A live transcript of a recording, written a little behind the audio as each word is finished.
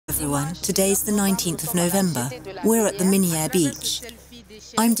everyone, today's the 19th of November. We're at the Ligne beach.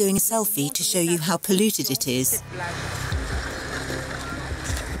 I'm doing a selfie to show you how polluted it is.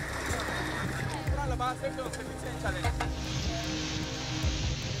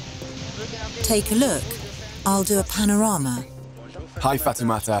 Take a look. I'll do a panorama. Hi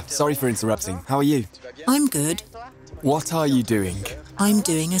Fatoumata, sorry for interrupting. How are you? I'm good. What are you doing? I'm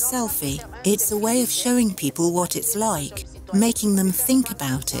doing a selfie. It's a way of showing people what it's like, making them think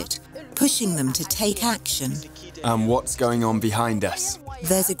about it, pushing them to take action. And what's going on behind us?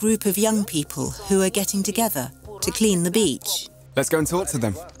 There's a group of young people who are getting together to clean the beach. Let's go and talk to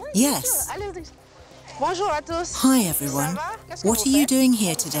them. Yes. Hi everyone. What are you doing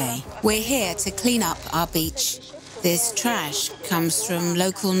here today? We're here to clean up our beach. This trash comes from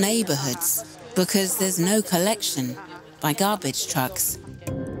local neighborhoods because there's no collection by garbage trucks.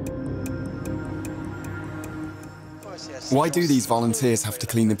 Why do these volunteers have to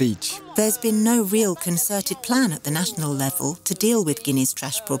clean the beach? There's been no real concerted plan at the national level to deal with Guinea's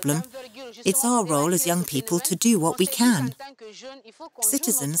trash problem. It's our role as young people to do what we can.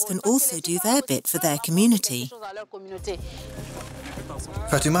 Citizens can also do their bit for their community.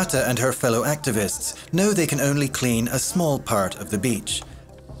 Fatoumata and her fellow activists know they can only clean a small part of the beach.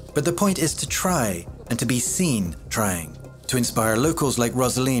 But the point is to try and to be seen trying, to inspire locals like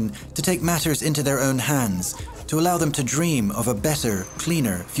Rosaline to take matters into their own hands, to allow them to dream of a better,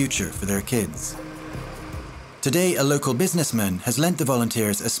 cleaner future for their kids. Today, a local businessman has lent the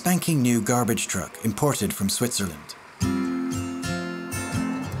volunteers a spanking new garbage truck imported from Switzerland.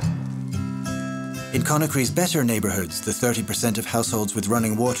 In Conakry's better neighborhoods, the 30% of households with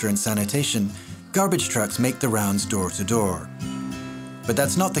running water and sanitation, garbage trucks make the rounds door to door. But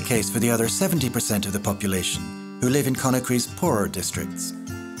that's not the case for the other 70% of the population, who live in Conakry's poorer districts.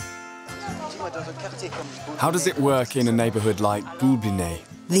 How does it work in a neighborhood like Guinea?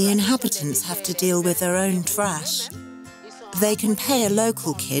 The inhabitants have to deal with their own trash. They can pay a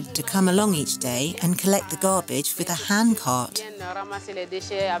local kid to come along each day and collect the garbage with a handcart.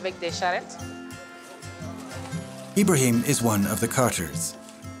 Ibrahim is one of the carters.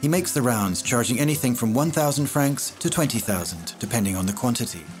 He makes the rounds, charging anything from 1,000 francs to 20,000, depending on the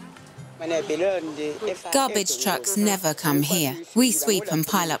quantity. Garbage trucks never come here. We sweep and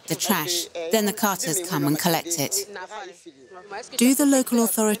pile up the trash. Then the carters come and collect it. Do the local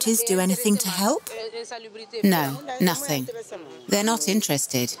authorities do anything to help? No, nothing. They're not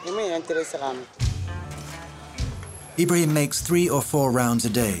interested. Ibrahim makes 3 or 4 rounds a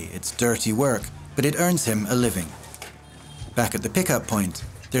day. It's dirty work, but it earns him a living. Back at the pickup point,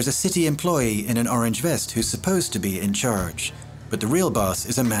 there's a city employee in an orange vest who's supposed to be in charge. But the real boss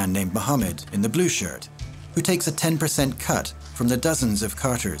is a man named Mohammed in the blue shirt, who takes a 10% cut from the dozens of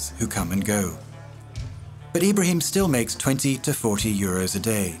carters who come and go. But Ibrahim still makes 20 to 40 euros a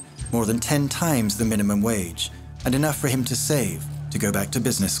day, more than 10 times the minimum wage, and enough for him to save to go back to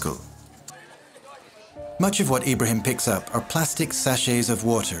business school. Much of what Ibrahim picks up are plastic sachets of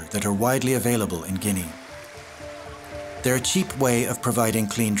water that are widely available in Guinea. They're a cheap way of providing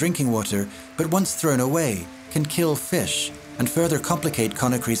clean drinking water, but once thrown away, can kill fish and further complicate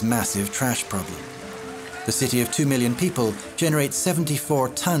Conakry's massive trash problem. The city of 2 million people generates 74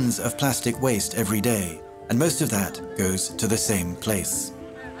 tons of plastic waste every day, and most of that goes to the same place.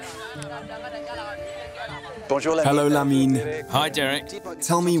 Hello, Lamine. Hi, Derek.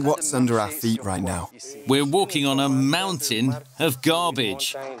 Tell me what's under our feet right now. We're walking on a mountain of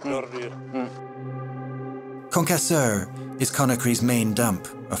garbage. Concasseur is Conakry's main dump.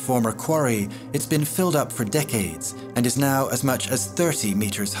 A former quarry, it's been filled up for decades and is now as much as 30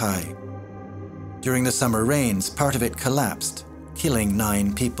 meters high. During the summer rains, part of it collapsed, killing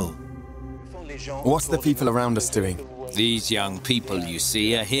 9 people. What are the people around us doing? These young people you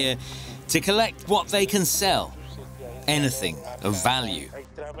see are here to collect what they can sell. Anything of value.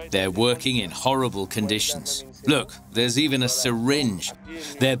 They're working in horrible conditions. Look, there's even a syringe.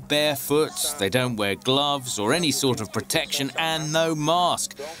 They're barefoot, they don't wear gloves or any sort of protection, and no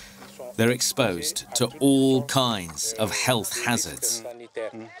mask. They're exposed to all kinds of health hazards.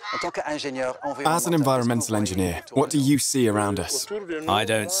 As an environmental engineer, what do you see around us? I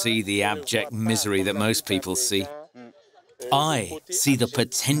don't see the abject misery that most people see. I see the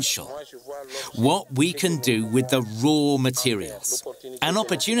potential, what we can do with the raw materials. An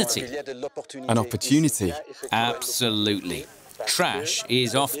opportunity. An opportunity? Absolutely. Trash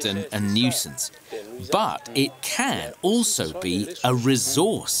is often a nuisance, but it can also be a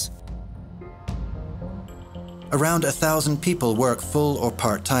resource. Around 1,000 people work full or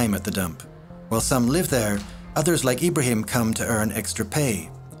part-time at the dump. While some live there, others like Ibrahim come to earn extra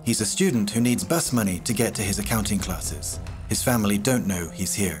pay. He's a student who needs bus money to get to his accounting classes. His family don't know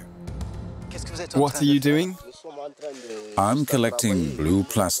he's here. What are you doing? I'm collecting blue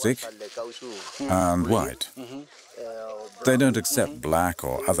plastic and white. They don't accept black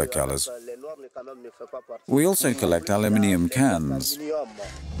or other colors. We also collect aluminium cans.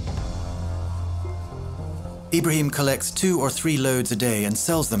 Ibrahim collects 2 or 3 loads a day and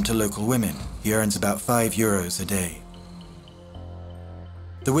sells them to local women. He earns about €5 a day.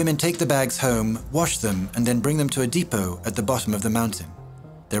 The women take the bags home, wash them, and then bring them to a depot at the bottom of the mountain.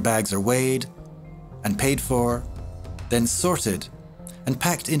 Their bags are weighed and paid for, then sorted and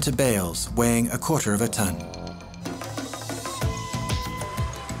packed into bales weighing 1/4 of a ton.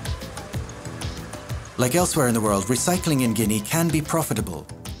 Like elsewhere in the world, recycling in Guinea can be profitable.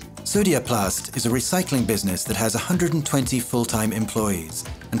 Sodiaplast is a recycling business that has 120 full-time employees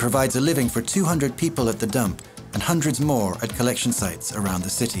and provides a living for 200 people at the dump and hundreds more at collection sites around the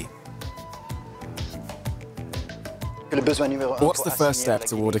city. What's the first step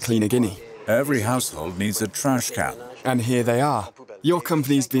toward a cleaner Guinea? Every household needs a trash can. And here they are. Your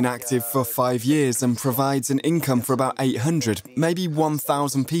company's been active for 5 years and provides an income for about 800, maybe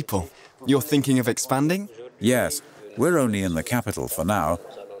 1,000 people. You're thinking of expanding? Yes, we're only in the capital for now,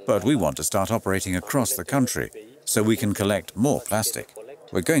 but we want to start operating across the country so we can collect more plastic.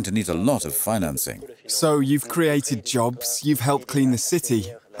 We're going to need a lot of financing. So you've created jobs, you've helped clean the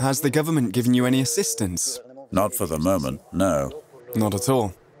city. Has the government given you any assistance? Not for the moment, no. Not at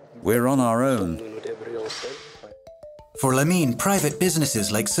all. We're on our own. For Lamine, private businesses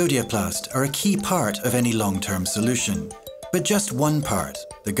like Sodiaplast are a key part of any long-term solution. But just one part.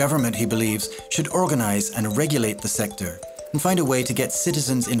 The government, he believes, should organize and regulate the sector and find a way to get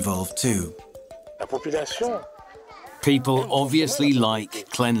citizens involved too. People obviously like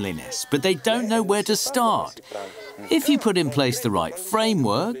cleanliness, but they don't know where to start. If you put in place the right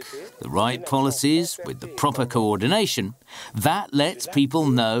framework, the right policies with the proper coordination, that lets people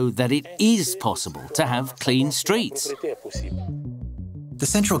know that it is possible to have clean streets. The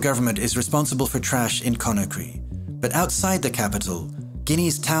central government is responsible for trash in Conakry, but outside the capital,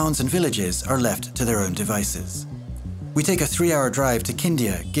 Guinea's towns and villages are left to their own devices. We take a 3-hour drive to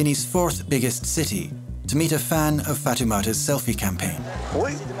Kindia, Guinea's 4th biggest city, to meet a fan of Fatoumata's selfie campaign.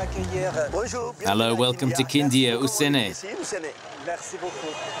 Hello, welcome to Kindia, Usene.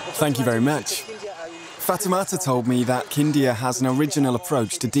 Thank you very much. Fatoumata told me that Kindia has an original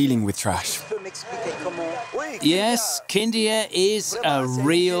approach to dealing with trash. Yes, Kindia is a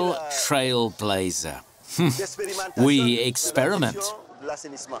real trailblazer. We experiment.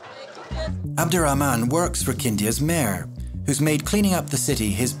 Abdurrahman works for Kindia's mayor, who's made cleaning up the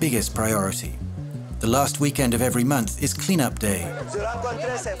city his biggest priority. The last weekend of every month is cleanup day.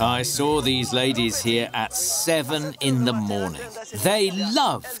 I saw these ladies here at 7 in the morning. They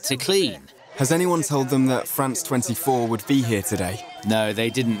love to clean. Has anyone told them that France 24 would be here today? No,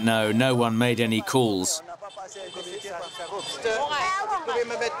 they didn't know. No one made any calls.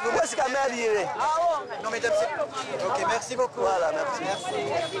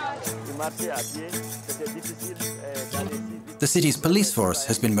 The city's police force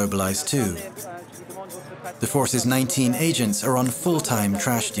has been mobilized too. The force's 19 agents are on full-time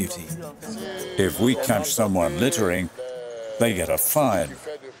trash duty. If we catch someone littering, they get a fine.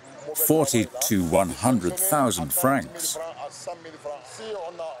 40 to 100,000 francs.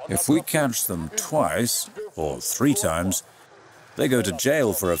 If we catch them twice or 3 times, they go to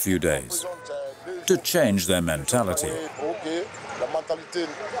jail for a few days to change their mentality.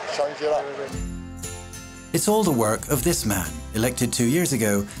 It's all the work of this man. Elected 2 years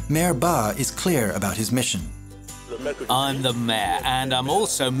ago, Mayor Ba is clear about his mission. I'm the mayor, and I'm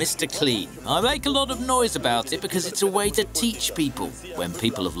also Mr. Clean. I make a lot of noise about it because it's a way to teach people. When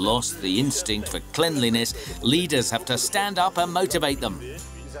people have lost the instinct for cleanliness, leaders have to stand up and motivate them.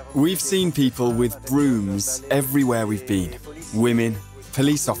 We've seen people with brooms everywhere we've been. Women,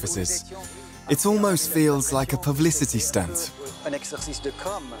 police officers. It almost feels like a publicity stunt.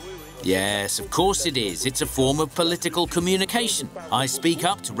 Yes, of course it is. It's a form of political communication. I speak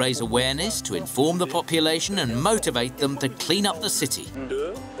up to raise awareness, to inform the population and motivate them to clean up the city.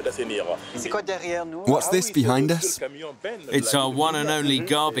 What's this behind us? It's our one and only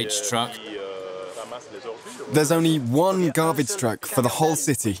garbage truck. There's only one garbage truck for the whole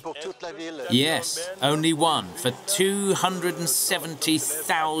city. Yes, only one for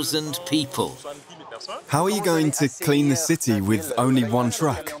 270,000 people. How are you going to clean the city with only one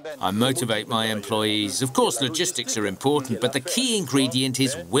truck? I motivate my employees. Of course, logistics are important, but the key ingredient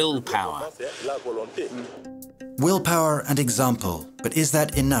is willpower. Willpower and example, but is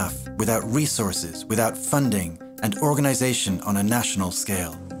that enough without resources, without funding and organization on a national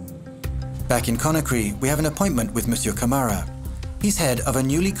scale? Back in Conakry, we have an appointment with Monsieur Camara. He's head of a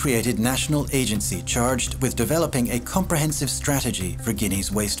newly created national agency charged with developing a comprehensive strategy for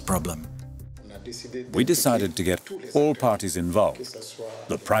Guinea's waste problem. We decided to get all parties involved,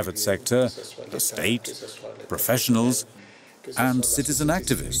 the private sector, the state, professionals, and citizen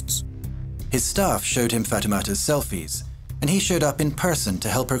activists. His staff showed him Fatoumata's selfies, and he showed up in person to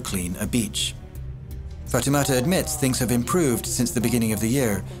help her clean a beach. Fatoumata admits things have improved since the beginning of the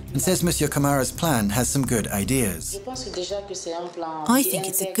year and says Monsieur Camara's plan has some good ideas. I think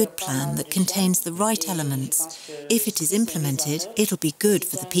it's a good plan that contains the right elements. If it is implemented, it'll be good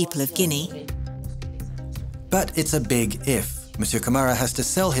for the people of Guinea. But it's a big if. Monsieur Camara has to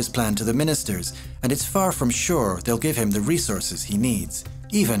sell his plan to the ministers, and it's far from sure they'll give him the resources he needs,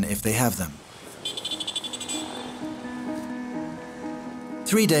 even if they have them.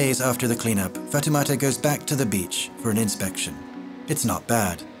 3 days after the cleanup, Fatoumata goes back to the beach for an inspection. It's not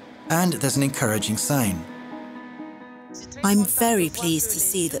bad, and there's an encouraging sign. I'm very pleased to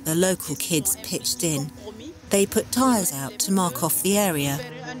see that the local kids pitched in. They put tyres out to mark off the area.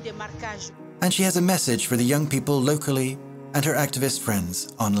 And she has a message for the young people locally and her activist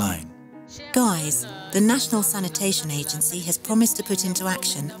friends online. Guys, the National Sanitation Agency has promised to put into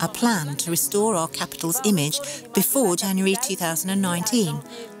action a plan to restore our capital's image before January 2019.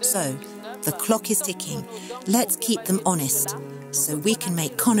 So, the clock is ticking. Let's keep them honest, so we can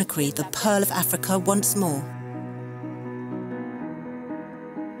make Conakry the Pearl of Africa once more.